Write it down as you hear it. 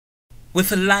With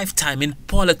a lifetime in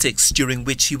politics during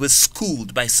which he was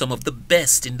schooled by some of the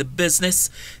best in the business,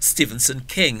 Stephenson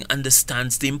King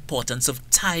understands the importance of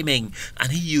timing,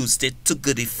 and he used it to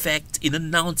good effect in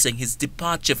announcing his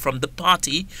departure from the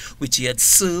party which he had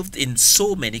served in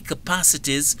so many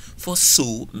capacities for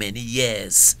so many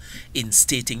years. In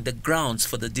stating the grounds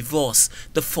for the divorce,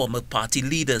 the former party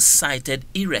leader cited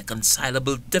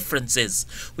irreconcilable differences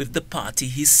with the party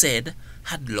he said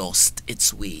had lost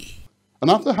its way. And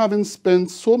after having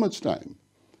spent so much time,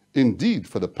 indeed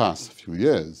for the past few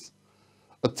years,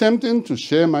 attempting to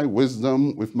share my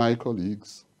wisdom with my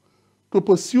colleagues, to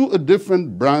pursue a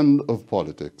different brand of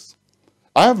politics,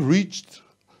 I have reached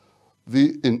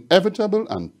the inevitable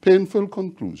and painful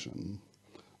conclusion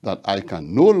that I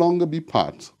can no longer be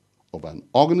part of an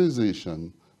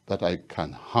organization that I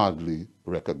can hardly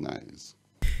recognize.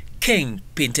 King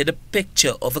painted a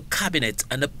picture of a cabinet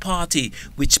and a party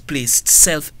which placed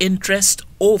self-interest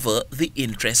over the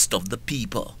interest of the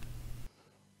people.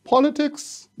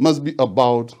 Politics must be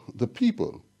about the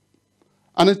people,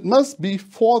 and it must be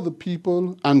for the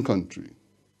people and country.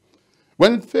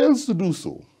 When it fails to do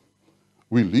so,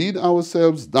 we lead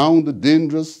ourselves down the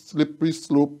dangerous, slippery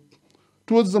slope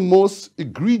towards the most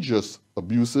egregious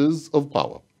abuses of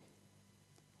power.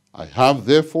 I have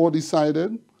therefore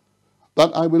decided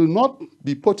that I will not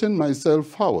be putting myself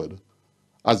forward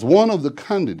as one of the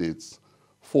candidates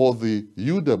for the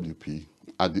UWP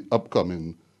at the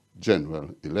upcoming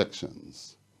general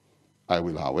elections. I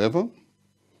will, however,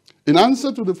 in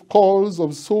answer to the calls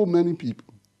of so many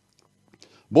people,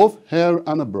 both here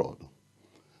and abroad,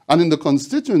 and in the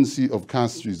constituency of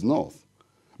Castries North,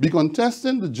 be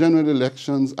contesting the general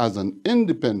elections as an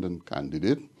independent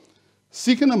candidate,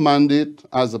 seeking a mandate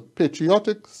as a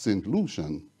patriotic St.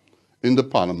 Lucian in the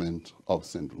Parliament of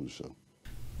St. Lucia.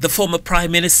 The former Prime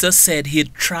Minister said he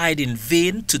had tried in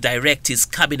vain to direct his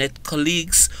cabinet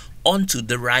colleagues onto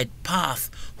the right path,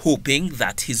 hoping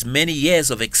that his many years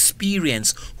of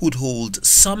experience would hold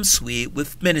some sway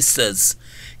with ministers.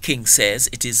 King says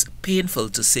it is painful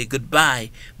to say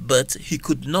goodbye, but he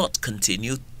could not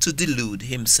continue to delude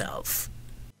himself.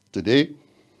 Today,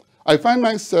 I find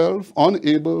myself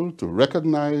unable to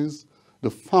recognize the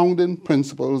founding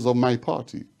principles of my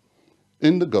party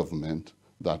in the government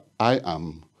that I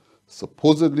am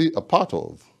supposedly a part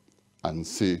of, and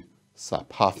say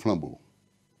sapaflambo.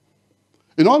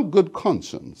 In all good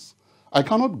conscience, I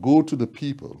cannot go to the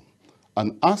people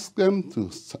and ask them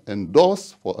to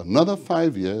endorse for another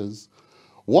 5 years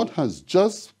what has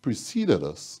just preceded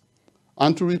us,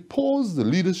 and to repose the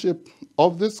leadership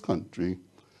of this country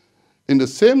in the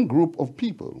same group of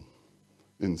people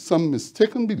in some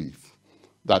mistaken belief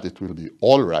that it will be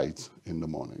all right in the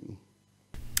morning.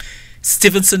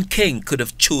 Stephenson King could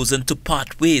have chosen to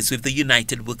part ways with the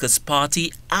United Workers'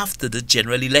 Party after the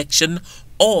general election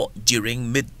or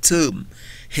during mid-term.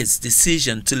 His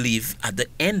decision to leave at the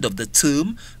end of the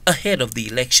term, ahead of the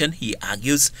election, he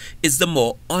argues, is the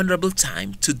more honorable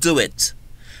time to do it.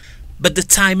 But the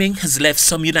timing has left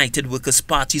some United Workers'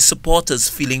 Party supporters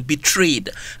feeling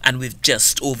betrayed, and with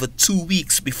just over 2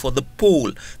 weeks before the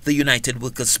poll, the United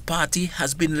Workers' Party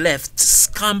has been left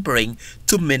scampering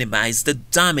to minimize the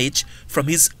damage from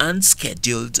his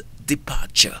unscheduled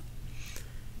departure.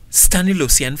 Stanley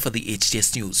Lucian for the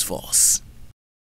HTS News Force.